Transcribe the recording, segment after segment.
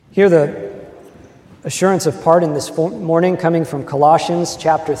Hear the assurance of pardon this morning coming from Colossians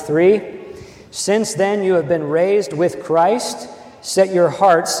chapter 3. Since then you have been raised with Christ, set your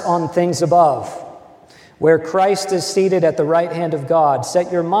hearts on things above, where Christ is seated at the right hand of God. Set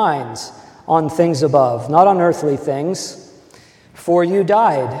your minds on things above, not on earthly things. For you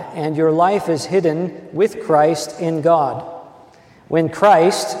died, and your life is hidden with Christ in God. When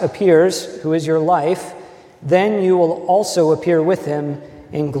Christ appears, who is your life, then you will also appear with him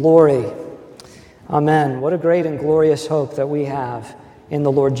in glory. Amen. What a great and glorious hope that we have in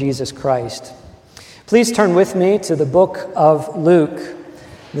the Lord Jesus Christ. Please turn with me to the book of Luke.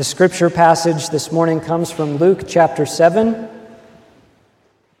 The scripture passage this morning comes from Luke chapter 7.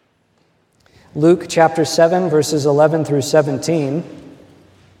 Luke chapter 7, verses 11 through 17.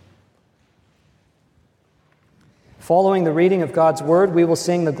 Following the reading of God's word, we will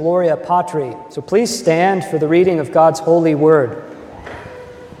sing the Gloria Patri. So please stand for the reading of God's holy word.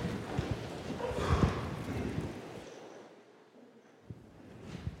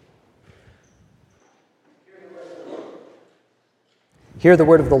 Hear the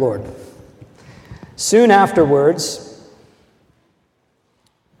word of the Lord. Soon afterwards,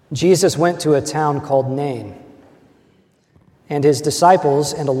 Jesus went to a town called Nain, and his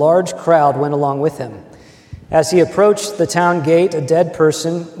disciples and a large crowd went along with him. As he approached the town gate, a dead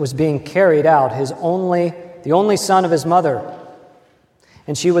person was being carried out, the only son of his mother,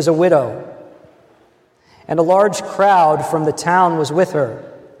 and she was a widow. And a large crowd from the town was with her.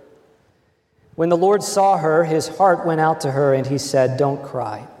 When the Lord saw her, his heart went out to her, and he said, "Don't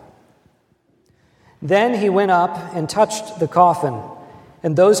cry." Then he went up and touched the coffin,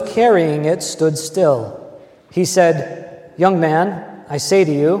 and those carrying it stood still. He said, "Young man, I say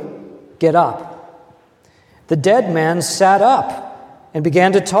to you, get up." The dead man sat up and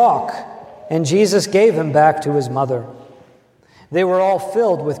began to talk, and Jesus gave him back to his mother. They were all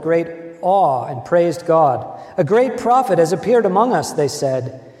filled with great awe and praised God. "A great prophet has appeared among us," they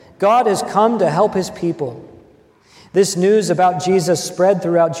said. "God has come to help his people." This news about Jesus spread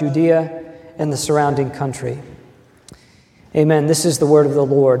throughout Judea and the surrounding country. Amen. This is the word of the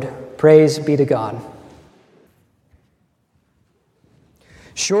Lord. Praise be to God.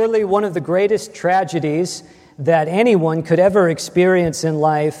 Surely one of the greatest tragedies that anyone could ever experience in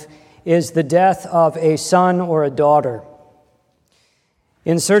life is the death of a son or a daughter.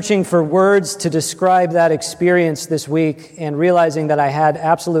 In searching for words to describe that experience this week and realizing that I had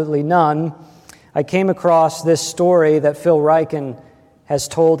absolutely none, I came across this story that Phil Ryken has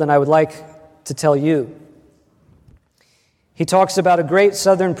told, and I would like to tell you. He talks about a great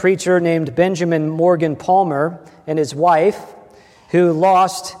Southern preacher named Benjamin Morgan Palmer and his wife who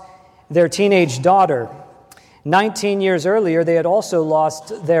lost their teenage daughter. 19 years earlier, they had also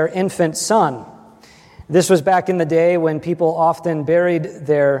lost their infant son. This was back in the day when people often buried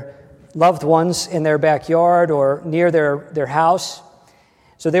their loved ones in their backyard or near their house.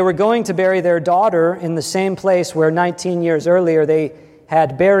 So they were going to bury their daughter in the same place where 19 years earlier they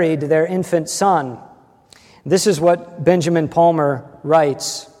had buried their infant son. This is what Benjamin Palmer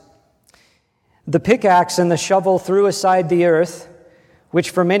writes. "The pickaxe and the shovel threw aside the earth, which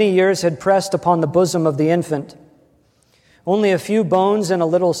for many years had pressed upon the bosom of the infant. Only a few bones and a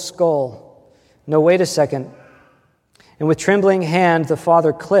little skull. No, wait a second." And with trembling hand, the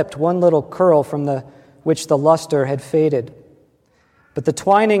father clipped one little curl from which the luster had faded. But the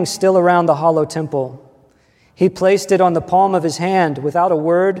twining still around the hollow temple. He placed it on the palm of his hand without a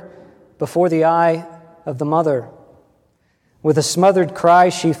word before the eye of the mother. With a smothered cry,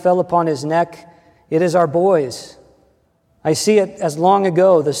 she fell upon his neck. "It is our boy's. I see it as long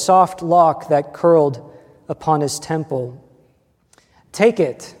ago, the soft lock that curled upon his temple. Take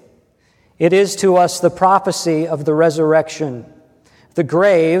it. It is to us the prophecy of the resurrection. The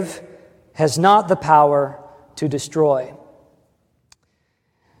grave has not the power to destroy."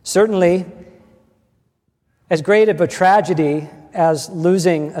 Certainly, as great of a tragedy as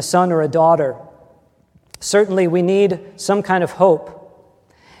losing a son or a daughter, certainly we need some kind of hope.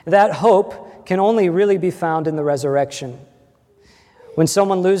 That hope can only really be found in the resurrection. When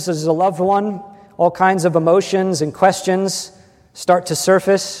someone loses a loved one, all kinds of emotions and questions start to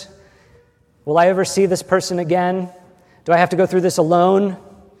surface. Will I ever see this person again? Do I have to go through this alone?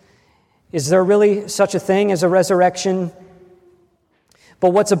 Is there really such a thing as a resurrection?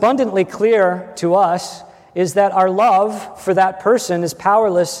 But what's abundantly clear to us is that our love for that person is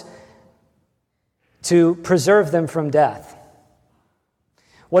powerless to preserve them from death.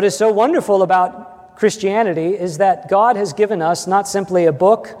 What is so wonderful about Christianity is that God has given us not simply a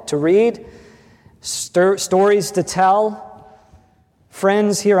book to read, stories to tell,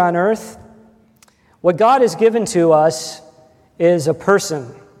 friends here on earth. What God has given to us is a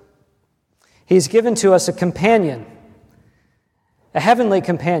person, He's given to us a companion, a heavenly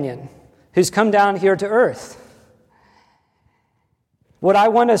companion, who's come down here to earth. What I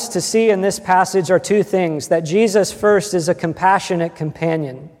want us to see in this passage are two things: that Jesus first is a compassionate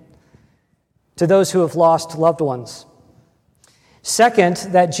companion to those who have lost loved ones. Second,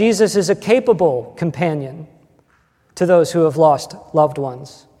 that Jesus is a capable companion to those who have lost loved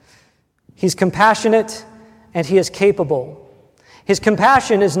ones. He's compassionate and he is capable. His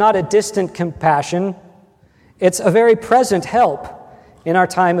compassion is not a distant compassion. It's a very present help in our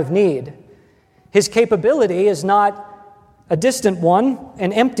time of need. His capability is not a distant one,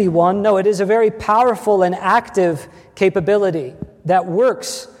 an empty one. No, it is a very powerful and active capability that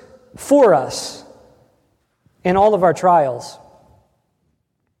works for us in all of our trials.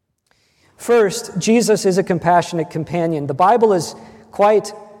 First, Jesus is a compassionate companion. The Bible is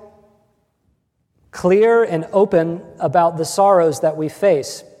quite clear and open about the sorrows that we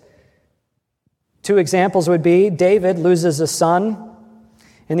face. Two examples would be David loses a son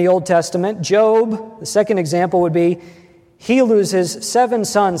in the Old Testament. Job, the second example would be he loses 7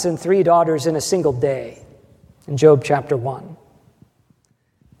 sons and 3 daughters in a single day in Job chapter 1.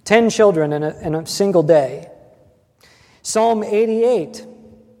 10 children in a single day. Psalm 88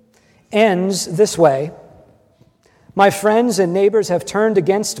 ends this way: "My friends and neighbors have turned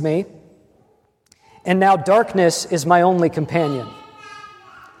against me, and now darkness is my only companion."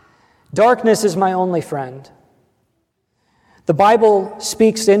 Darkness is my only friend. The Bible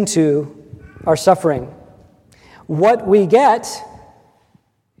speaks into our suffering. What we get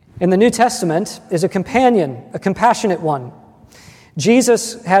in the New Testament is a companion, a compassionate one.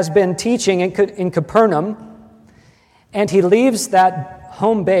 Jesus has been teaching in Capernaum, and he leaves that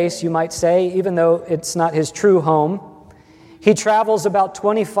home base, you might say, even though it's not his true home. He travels about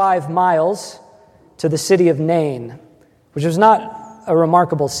 25 miles to the city of Nain, which was not a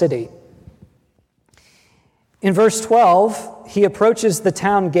remarkable city. In verse 12, he approaches the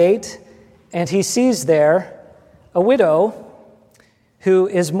town gate, and he sees there a widow who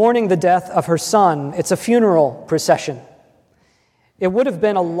is mourning the death of her son. It's a funeral procession. It would have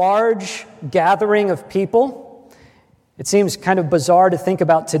been a large gathering of people. It seems kind of bizarre to think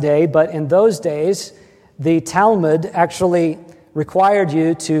about today, but in those days, the Talmud actually required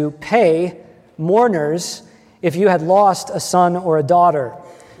you to pay mourners if you had lost a son or a daughter.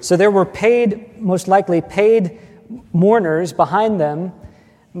 So there were most likely paid mourners behind them,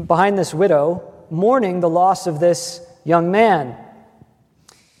 behind this widow, mourning the loss of this young man.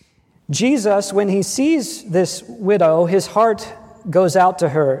 Jesus, when he sees this widow, his heart goes out to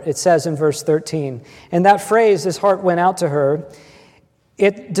her, it says in verse 13. And that phrase, his heart went out to her,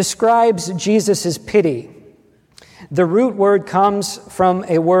 it describes Jesus' pity. The root word comes from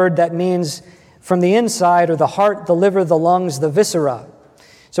a word that means from the inside, or the heart, the liver, the lungs, the viscera.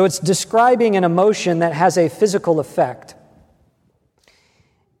 So it's describing an emotion that has a physical effect.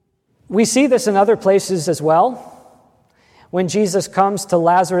 We see this in other places as well. When Jesus comes to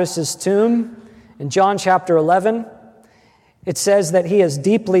Lazarus' tomb in John chapter 11, it says that he is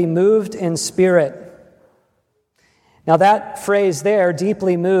deeply moved in spirit. Now that phrase there,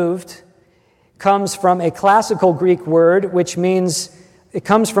 deeply moved, comes from a classical Greek word, which means it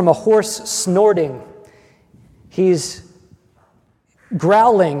comes from a horse snorting. He's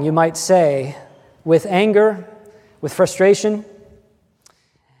growling, you might say, with anger, with frustration.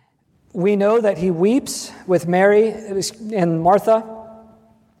 We know that he weeps with Mary and Martha.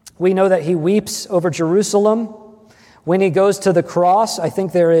 We know that he weeps over Jerusalem. When he goes to the cross, I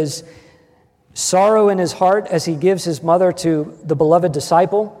think there is sorrow in his heart as he gives his mother to the beloved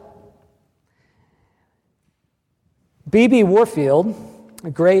disciple. B.B. Warfield, a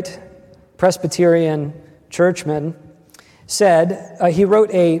great Presbyterian churchman, said, he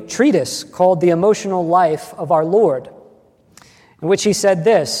wrote a treatise called The Emotional Life of Our Lord, in which he said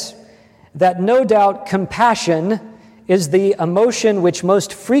this, that no doubt compassion is the emotion which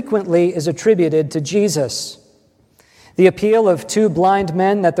most frequently is attributed to Jesus. The appeal of 2 blind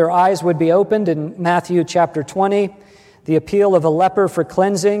men that their eyes would be opened in Matthew chapter 20, the appeal of a leper for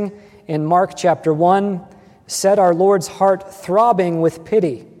cleansing in Mark chapter 1, set our Lord's heart throbbing with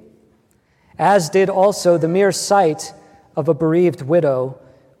pity, as did also the mere sight of a bereaved widow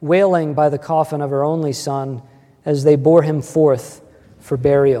wailing by the coffin of her only son as they bore him forth for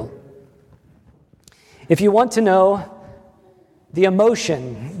burial. If you want to know the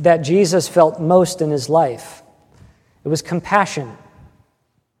emotion that Jesus felt most in his life, it was compassion.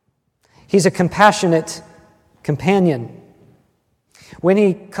 He's a compassionate companion. When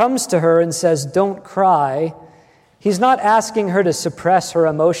he comes to her and says, "Don't cry," he's not asking her to suppress her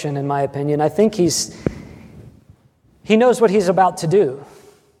emotion, in my opinion. I think he knows what he's about to do.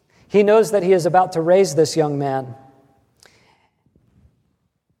 He knows that he is about to raise this young man.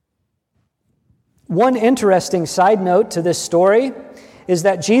 One interesting side note to this story is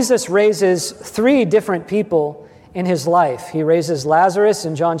that Jesus raises 3 different people in his life. He raises Lazarus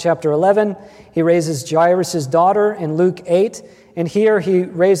in John chapter 11. He raises Jairus' daughter in Luke 8. And here he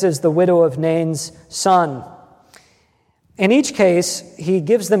raises the widow of Nain's son. In each case, he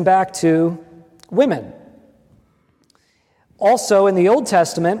gives them back to women. Also, in the Old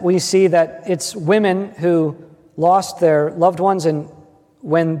Testament, we see that it's women who lost their loved ones, and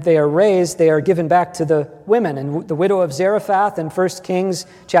when they are raised, they are given back to the women. And the widow of Zarephath in 1 Kings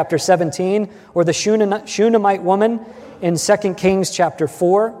chapter 17, or the Shunammite woman in 2 Kings chapter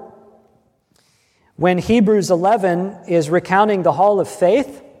 4. When Hebrews 11 is recounting the hall of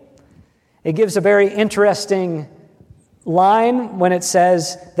faith, it gives a very interesting line when it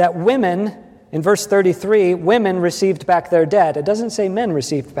says that women, in verse 33, women received back their dead. It doesn't say men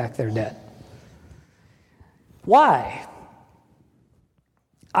received back their dead. Why?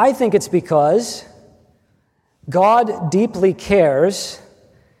 I think it's because God deeply cares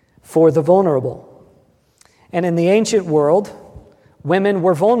for the vulnerable. And in the ancient world, women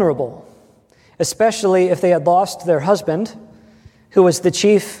were vulnerable, especially if they had lost their husband, who was the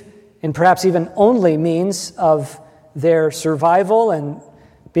chief and perhaps even only means of their survival and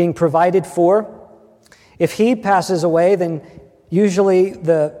being provided for. If he passes away, then usually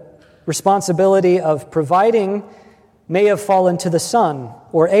the responsibility of providing may have fallen to the son,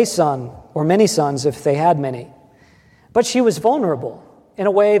 or a son, or many sons if they had many. But she was vulnerable in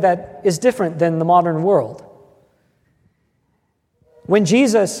a way that is different than the modern world. When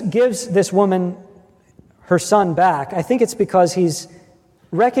Jesus gives this woman her son back, I think it's because he's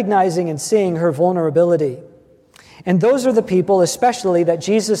recognizing and seeing her vulnerability. And those are the people especially that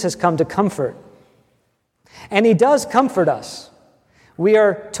Jesus has come to comfort. And he does comfort us. We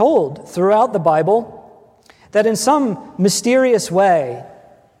are told throughout the Bible that in some mysterious way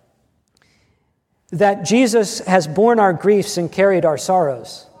that Jesus has borne our griefs and carried our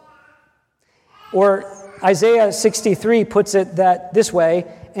sorrows. Or Isaiah 63 puts it this way,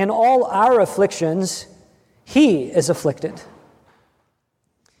 in all our afflictions, he is afflicted.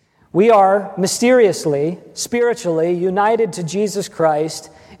 We are mysteriously, spiritually united to Jesus Christ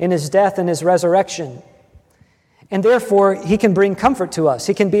in his death and his resurrection. And therefore, he can bring comfort to us.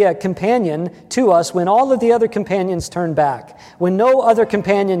 He can be a companion to us when all of the other companions turn back. When no other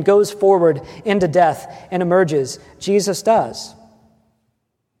companion goes forward into death and emerges, Jesus does.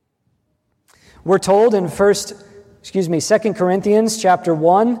 We're told in 2 Corinthians chapter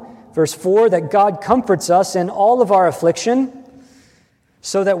 1, verse 4, that God comforts us in all of our affliction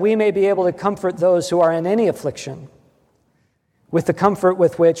so that we may be able to comfort those who are in any affliction with the comfort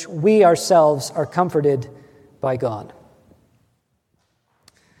with which we ourselves are comforted by God.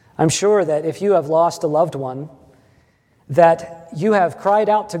 I'm sure that if you have lost a loved one, that you have cried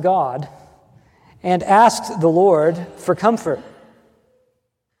out to God and asked the Lord for comfort.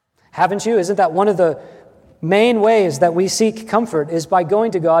 Haven't you? Isn't that one of the main ways that we seek comfort is by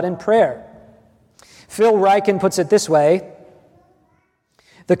going to God in prayer? Phil Ryken puts it this way: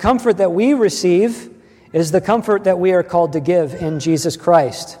 the comfort that we receive is the comfort that we are called to give in Jesus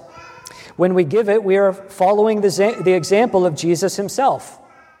Christ. When we give it, we are following the example of Jesus himself.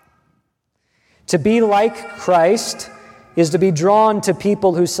 To be like Christ is to be drawn to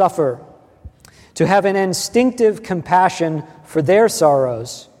people who suffer, to have an instinctive compassion for their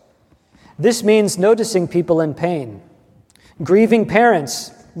sorrows. This means noticing people in pain, grieving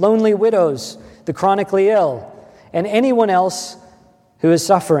parents, lonely widows, the chronically ill, and anyone else who is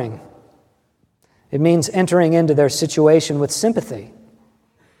suffering. It means entering into their situation with sympathy.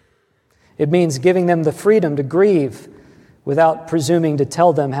 It means giving them the freedom to grieve without presuming to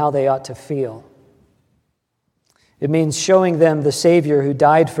tell them how they ought to feel. It means showing them the Savior who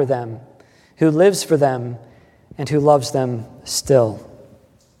died for them, who lives for them, and who loves them still.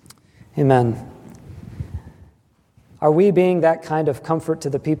 Amen. Are we being that kind of comfort to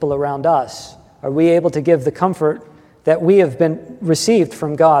the people around us? Are we able to give the comfort that we have been received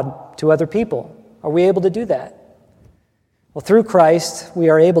from God to other people? Are we able to do that? Well, through Christ, we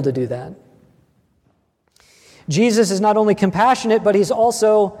are able to do that. Jesus is not only compassionate, but he's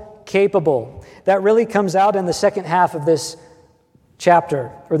also capable. That really comes out in the second half of this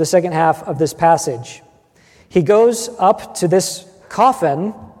chapter, or the second half of this passage. He goes up to this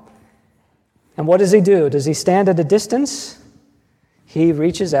coffin, and what does he do? Does he stand at a distance? He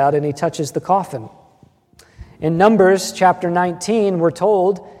reaches out and he touches the coffin. In Numbers chapter 19, we're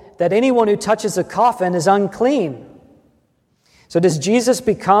told that anyone who touches a coffin is unclean. So does Jesus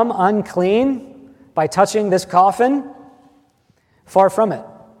become unclean by touching this coffin? Far from it.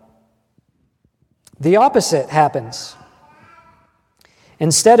 the opposite happens.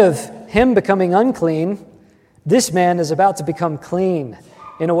 Instead of him becoming unclean, this man is about to become clean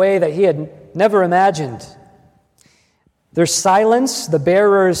in a way that he had never imagined. There's silence. The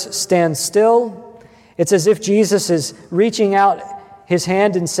bearers stand still. It's as if Jesus is reaching out his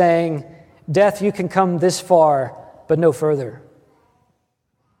hand and saying, "Death, you can come this far, but no further."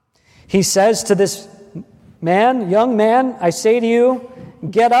 He says to this man, "Young man, I say to you,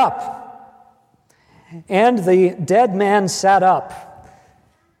 get up." And the dead man sat up.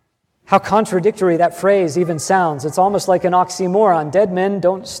 How contradictory that phrase even sounds. It's almost like an oxymoron. Dead men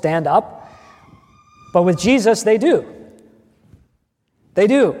don't stand up. But with Jesus, they do. They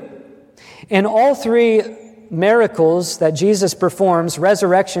do. In all three miracles that Jesus performs,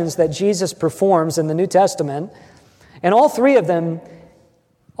 resurrections that Jesus performs in the New Testament, and all three of them,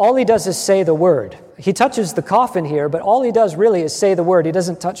 all he does is say the word. He touches the coffin here, but all he does really is say the word. He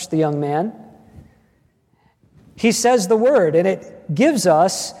doesn't touch the young man. He says the word, and it gives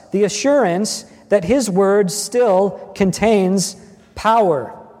us the assurance that his word still contains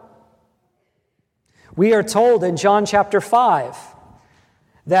power. We are told in John chapter 5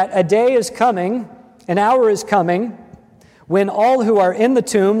 that a day is coming, an hour is coming, when all who are in the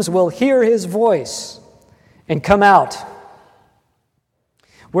tombs will hear his voice and come out.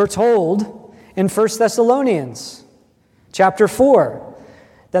 We're told in 1 Thessalonians chapter 4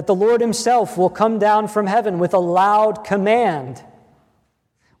 that the Lord himself will come down from heaven with a loud command,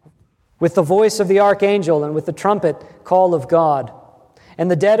 with the voice of the archangel and with the trumpet call of God. And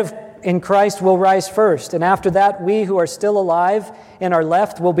the dead in Christ will rise first, and after that we who are still alive and are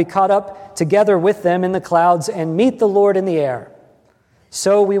left will be caught up together with them in the clouds and meet the Lord in the air.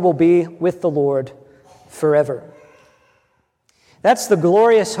 So we will be with the Lord forever. That's the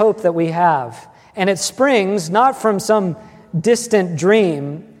glorious hope that we have, and it springs not from some distant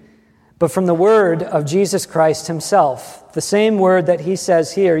dream, but from the word of Jesus Christ himself. The same word that he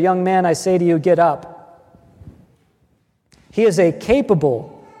says here, "Young man, I say to you, get up." He is a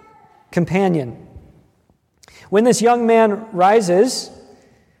capable companion. When this young man rises,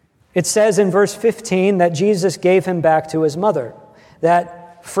 it says in verse 15 that Jesus gave him back to his mother.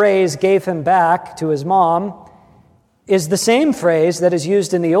 That phrase, "gave him back to his mom," is the same phrase that is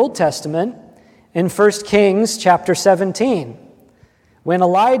used in the Old Testament in 1 Kings chapter 17. When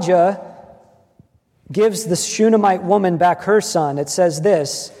Elijah gives the Shunammite woman back her son, it says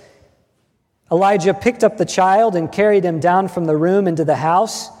this, "Elijah picked up the child and carried him down from the room into the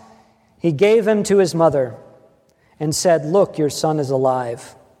house. He gave him to his mother and said, 'Look, your son is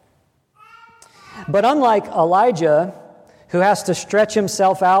alive.'" But unlike Elijah, who has to stretch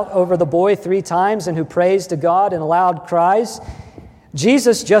himself out over the boy 3 times and who prays to God in loud cries,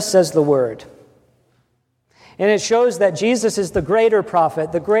 Jesus just says the word. And it shows that Jesus is the greater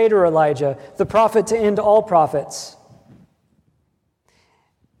prophet, the greater Elijah, the prophet to end all prophets.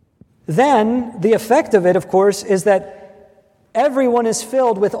 Then the effect of it, of course, is that everyone is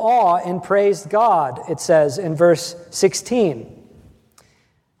filled with awe and praised God, it says in verse 16.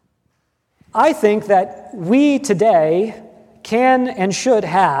 I think that we today can and should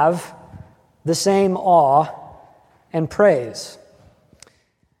have the same awe and praise.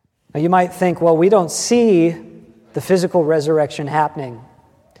 Now you might think, well, we don't see the physical resurrection happening,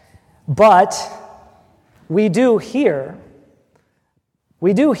 but we do hear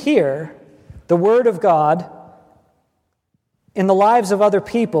the word of God in the lives of other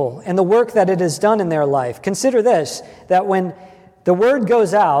people and the work that it has done in their life. Consider this, that when the word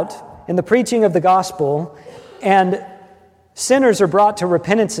goes out in the preaching of the gospel and sinners are brought to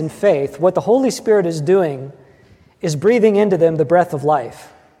repentance and faith, what the Holy Spirit is doing is breathing into them the breath of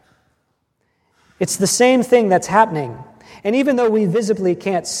life. It's the same thing that's happening. And even though we visibly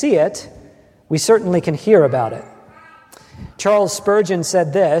can't see it, we certainly can hear about it. Charles Spurgeon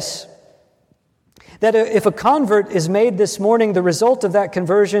said this, that if a convert is made this morning, the result of that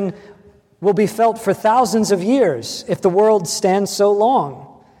conversion will be felt for thousands of years if the world stands so long.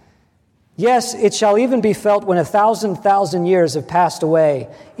 Yes, it shall even be felt when 1,000 years have passed away,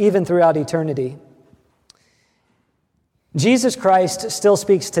 even throughout eternity. Jesus Christ still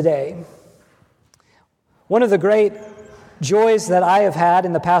speaks today. One of the great joys that I have had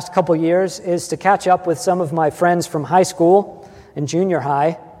in the past couple years is to catch up with some of my friends from high school and junior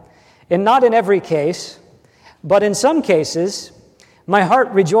high. And not in every case, but in some cases, my heart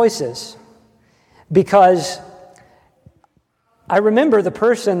rejoices because I remember the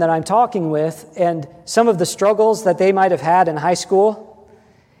person that I'm talking with and some of the struggles that they might have had in high school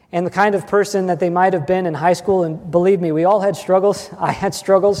and the kind of person that they might have been in high school. And believe me, we all had struggles. I had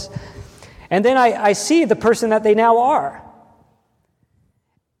struggles. And then I see the person that they now are,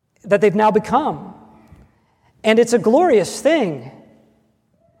 that they've now become. And it's a glorious thing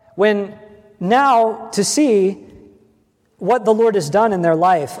when now to see what the Lord has done in their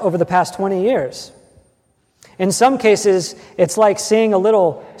life over the past 20 years. In some cases, it's like seeing a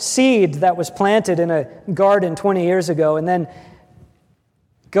little seed that was planted in a garden 20 years ago, and then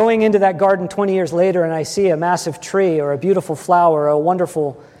going into that garden 20 years later, and I see a massive tree or a beautiful flower or a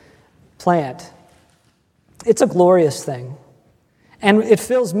wonderful plant. It's a glorious thing. And it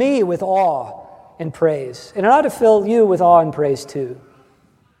fills me with awe and praise. And it ought to fill you with awe and praise too.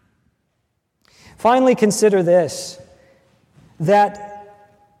 Finally, consider this, that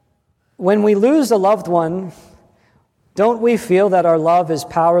when we lose a loved one, don't we feel that our love is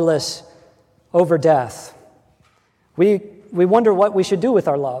powerless over death? We wonder what we should do with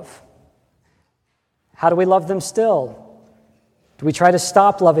our love. How do we love them still? Do we try to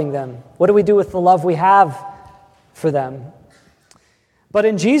stop loving them? What do we do with the love we have for them? But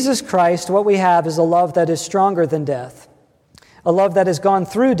in Jesus Christ, what we have is a love that is stronger than death, a love that has gone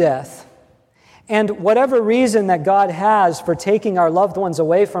through death. And whatever reason that God has for taking our loved ones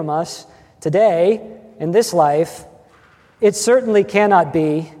away from us today, in this life, it certainly cannot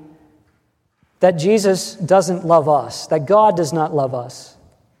be that Jesus doesn't love us, that God does not love us.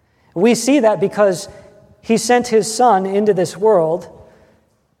 We see that because He sent His Son into this world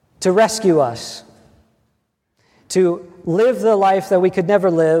to rescue us, to live the life that we could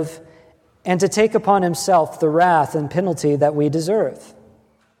never live, and to take upon Himself the wrath and penalty that we deserve.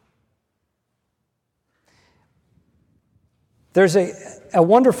 There's a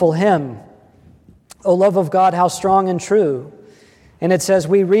wonderful hymn, O love of God, how strong and true. And it says,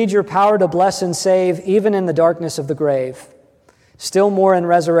 we read your power to bless and save, even in the darkness of the grave. Still more in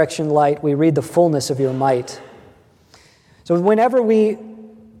resurrection light, we read the fullness of your might. So whenever we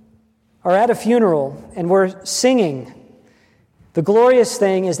are at a funeral and we're singing, the glorious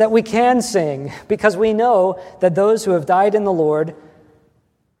thing is that we can sing because we know that those who have died in the Lord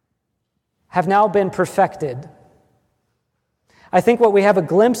have now been perfected. I think what we have a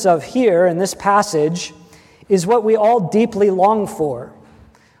glimpse of here in this passage is what we all deeply long for.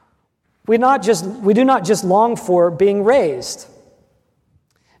 We do not just long for being raised.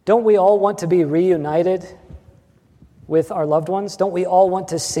 Don't we all want to be reunited with our loved ones? Don't we all want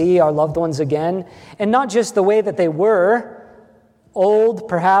to see our loved ones again? And not just the way that they were, old,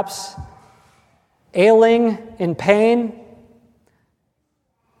 perhaps ailing, in pain,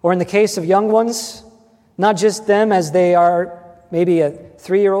 or in the case of young ones, not just them as they are maybe a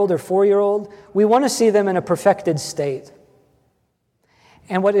 3-year-old or 4-year-old. We want to see them in a perfected state.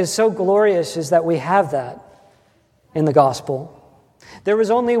 And what is so glorious is that we have that in the gospel. There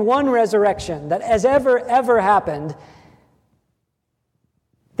was only one resurrection that has ever happened,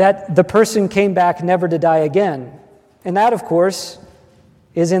 that the person came back never to die again. And that, of course,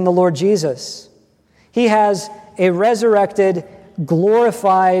 is in the Lord Jesus. He has a resurrected,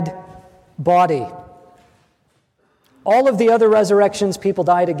 glorified body. All of the other resurrections, people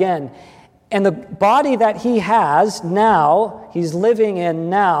died again. And the body that He has now, He's living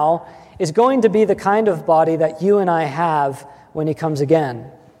in now, is going to be the kind of body that you and I have when He comes again.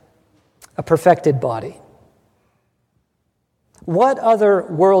 A perfected body. What other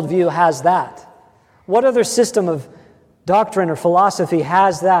worldview has that? What other system of doctrine or philosophy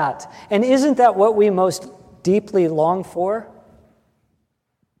has that? And isn't that what we most deeply long for?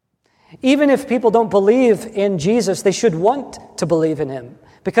 Even if people don't believe in Jesus, they should want to believe in Him,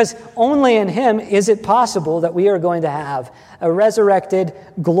 because only in Him is it possible that we are going to have a resurrected,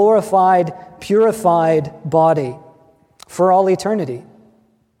 glorified, purified body for all eternity.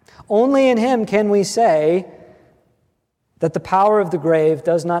 Only in Him can we say that the power of the grave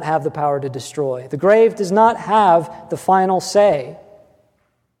does not have the power to destroy. The grave does not have the final say.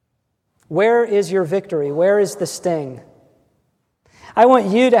 Where is your victory? Where is the sting? I want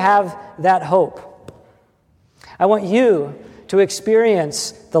you to have that hope. I want you to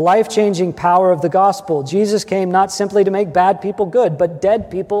experience the life-changing power of the gospel. Jesus came not simply to make bad people good, but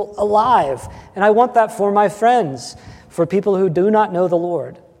dead people alive. And I want that for my friends, for people who do not know the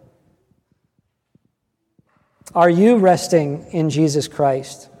Lord. Are you resting in Jesus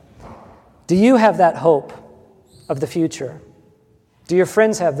Christ? Do you have that hope of the future? Do your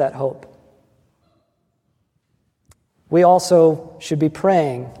friends have that hope? We also should be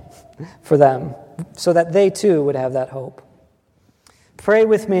praying for them so that they too would have that hope. Pray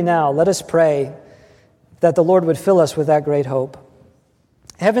with me now. Let us pray that the Lord would fill us with that great hope.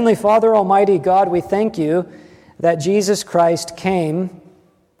 Heavenly Father, Almighty God, we thank you that Jesus Christ came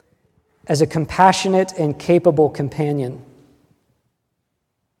as a compassionate and capable companion,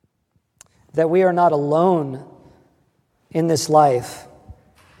 that we are not alone in this life,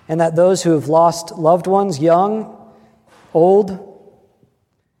 and that those who have lost loved ones, young, old,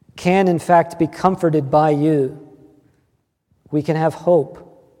 can in fact be comforted by you. We can have hope.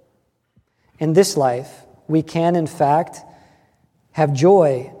 In this life, we can in fact have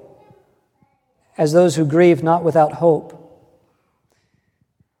joy as those who grieve not without hope.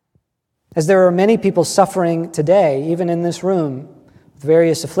 As there are many people suffering today, even in this room, with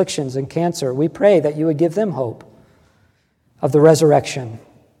various afflictions and cancer, we pray that you would give them hope of the resurrection,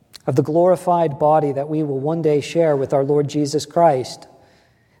 of the glorified body that we will one day share with our Lord Jesus Christ.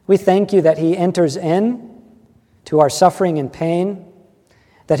 We thank you that he enters in to our suffering and pain,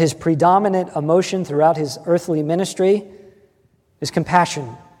 that his predominant emotion throughout his earthly ministry is compassion.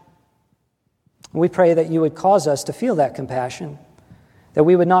 We pray that you would cause us to feel that compassion, that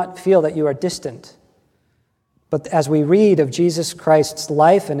we would not feel that you are distant, but as we read of Jesus Christ's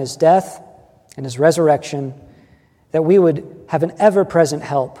life and his death and his resurrection, that we would have an ever-present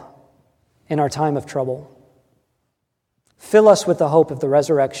help in our time of trouble. Fill us with the hope of the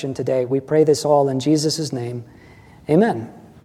resurrection today. We pray this all in Jesus' name. Amen.